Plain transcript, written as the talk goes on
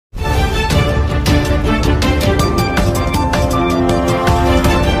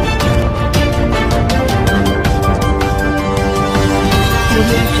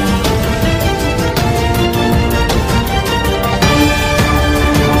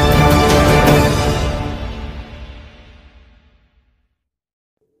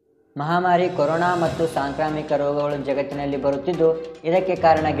ಮಹಾಮಾರಿ ಕೊರೋನಾ ಮತ್ತು ಸಾಂಕ್ರಾಮಿಕ ರೋಗಗಳು ಜಗತ್ತಿನಲ್ಲಿ ಬರುತ್ತಿದ್ದು, ಇದಕ್ಕೆ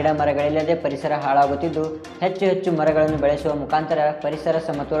ಕಾರಣ ಗಿಡ ಮರಗಳಿಲ್ಲದೆ ಪರಿಸರ ಹಾಳಾಗುತ್ತಿದ್ದು, ಹೆಚ್ಚು ಹೆಚ್ಚು ಮರಗಳನ್ನು ಬೆಳೆಸುವ ಮುಖಾಂತರ ಪರಿಸರ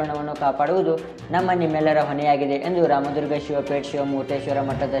ಸಮತೋಲನವನ್ನು ಕಾಪಾಡುವುದು ನಿಮ್ಮೆಲ್ಲರ ಹೊಣೆಯಾಗಿದೆ ಎಂದು ರಾಮದುರ್ಗ ಶಿವಪೇಟ್ ಶಿವಮೂರ್ತೇಶ್ವರ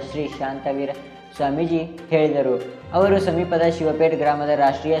ಮಠದ ಶ್ರೀ ಶಾಂತವೀರ ಸ್ವಾಮೀಜಿ ಹೇಳಿದರು. ಅವರು ಸಮೀಪದ ಶಿವಪೇಟ್ ಗ್ರಾಮದ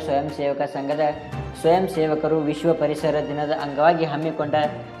ರಾಷ್ಟ್ರೀಯ ಸ್ವಯಂ ಸೇವಕ ಸಂಘದ ಸ್ವಯಂ ಸೇವಕರು ವಿಶ್ವ ಪರಿಸರ ದಿನದ ಅಂಗವಾಗಿ ಹಮ್ಮಿಕೊಂಡ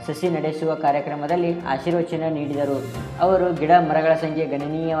ಸಸಿ ನಡೆಸುವ ಕಾರ್ಯಕ್ರಮದಲ್ಲಿ ಆಶೀರ್ವಚನ ನೀಡಿದರು. ಅವರು ಗಿಡ ಮರಗಳ ಸಂಖ್ಯೆ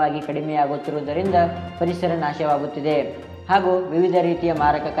ಗಣನೀಯವಾಗಿ ಕಡಿಮೆಯಾಗುತ್ತಿರುವುದರಿಂದ ಪರಿಸರ ನಾಶವಾಗುತ್ತಿದೆ ಹಾಗೂ ವಿವಿಧ ರೀತಿಯ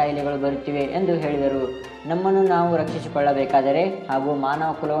ಮಾರಕ ಕಾಯಿಲೆಗಳು ಬರುತ್ತಿವೆ ಎಂದು ಹೇಳಿದರು. ನಮ್ಮನ್ನು ನಾವು ರಕ್ಷಿಸಿಕೊಳ್ಳಬೇಕಾದರೆ ಹಾಗೂ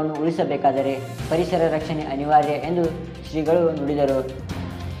ಮಾನವ ಕುಲವನ್ನು ಉಳಿಸಬೇಕಾದರೆ ಪರಿಸರ ರಕ್ಷಣೆ ಅನಿವಾರ್ಯ ಎಂದು ಶ್ರೀಗಳು ನುಡಿದರು.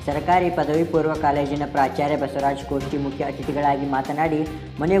 ಸರ್ಕಾರಿ ಪದವಿ ಪೂರ್ವ ಕಾಲೇಜಿನ ಪ್ರಾಚಾರ್ಯ ಬಸವರಾಜ್ ಕೋಷ್ಟಿ ಮುಖ್ಯ ಅತಿಥಿಗಳಾಗಿ ಮಾತನಾಡಿ,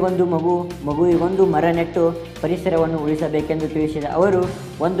 ಮನೆಗೊಂದು ಮಗುವಿಗೊಂದು ಮರ ನೆಟ್ಟು ಪರಿಸರವನ್ನು ಉಳಿಸಬೇಕೆಂದು ತಿಳಿಸಿದ ಅವರು,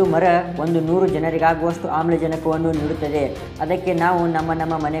 ಒಂದು ಮರ 100 ಜನರಿಗಾಗುವಷ್ಟು ಆಮ್ಲಜನಕವನ್ನು ನೀಡುತ್ತದೆ. ಅದಕ್ಕೆ ನಾವು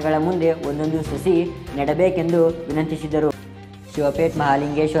ನಮ್ಮ ಮನೆಗಳ ಮುಂದೆ ಒಂದೊಂದು ಸಸಿ ನೆಡಬೇಕೆಂದು ವಿನಂತಿಸಿದರು. ಶಿವಪೇಟ್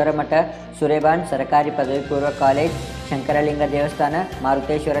ಮಹಾಲಿಂಗೇಶ್ವರ ಮಠ, ಸುರೇಬಾನ್ ಸರ್ಕಾರಿ ಪದವಿ ಪೂರ್ವ ಕಾಲೇಜ್, ಶಂಕರಲಿಂಗ ದೇವಸ್ಥಾನ,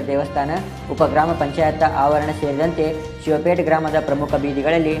 ಮಾರುತೇಶ್ವರ ದೇವಸ್ಥಾನ, ಉಪಗ್ರಾಮ ಪಂಚಾಯತ್ ಆವರಣ ಸೇರಿದಂತೆ ಶಿವಪೇಟ್ ಗ್ರಾಮದ ಪ್ರಮುಖ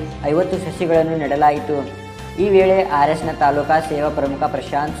ಬೀದಿಗಳಲ್ಲಿ 50 ಸಸಿಗಳನ್ನು ನೆಡಲಾಯಿತು. ಈ ವೇಳೆ ಆರ್ಎಸ್ನ ತಾಲೂಕಾ ಸೇವಾ ಪ್ರಮುಖ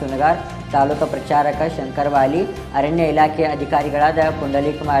ಪ್ರಶಾಂತ್ ಸುನಗಾರ್, ತಾಲೂಕಾ ಪ್ರಚಾರಕ ಶಂಕರ್ ವಾಲಿ, ಅರಣ್ಯ ಇಲಾಖೆಯ ಅಧಿಕಾರಿಗಳಾದ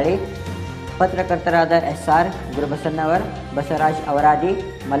ಪುಂಡಲೀಕ್ ಮಾಳಿ, ಪತ್ರಕರ್ತರಾದ SR ಗುರುಬಸನ್ನವರ್, ಬಸವರಾಜ್ ಅವರಾದಿ,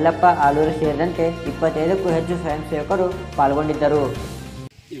 ಮಲ್ಲಪ್ಪ ಆಲೂರು ಸೇರಿದಂತೆ 25ಕ್ಕೂ ಹೆಚ್ಚು ಸ್ವಯಂ ಸೇವಕರು ಪಾಲ್ಗೊಂಡಿದ್ದರು.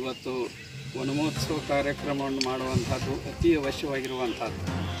 ಇವತ್ತು ವನಮಹೋತ್ಸವ ಕಾರ್ಯಕ್ರಮವನ್ನು ಮಾಡುವಂಥದ್ದು ಅತಿ ಅವಶ್ಯವಾಗಿರುವಂಥದ್ದು.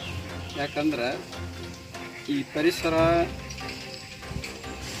 ಯಾಕಂದ್ರೆ ಈ ಪರಿಸರ,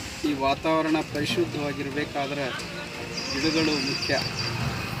 ಈ ವಾತಾವರಣ ಪರಿಶುದ್ಧವಾಗಿರಬೇಕಾದ್ರೆ ಗಿಡಗಳು ಮುಖ್ಯ.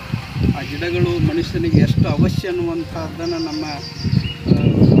 ಆ ಗಿಡಗಳು ಮನುಷ್ಯನಿಗೆ ಎಷ್ಟು ಅವಶ್ಯ ಅನ್ನುವಂಥದ್ದನ್ನು ನಮ್ಮ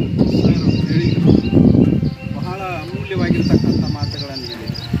ಹೇಳಿದರು. ಬಹಳ ಅಮೂಲ್ಯವಾಗಿರ್ತಕ್ಕಂಥ ಮಾತುಗಳನ್ನು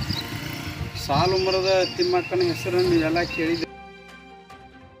ಹೇಳಿದರು. ಸಾಲು ಮರದ ತಿಮ್ಮಕ್ಕನ ಹೆಸರನ್ನು ನೀವೆಲ್ಲ ಕೇಳಿದ್ದೀರಿ.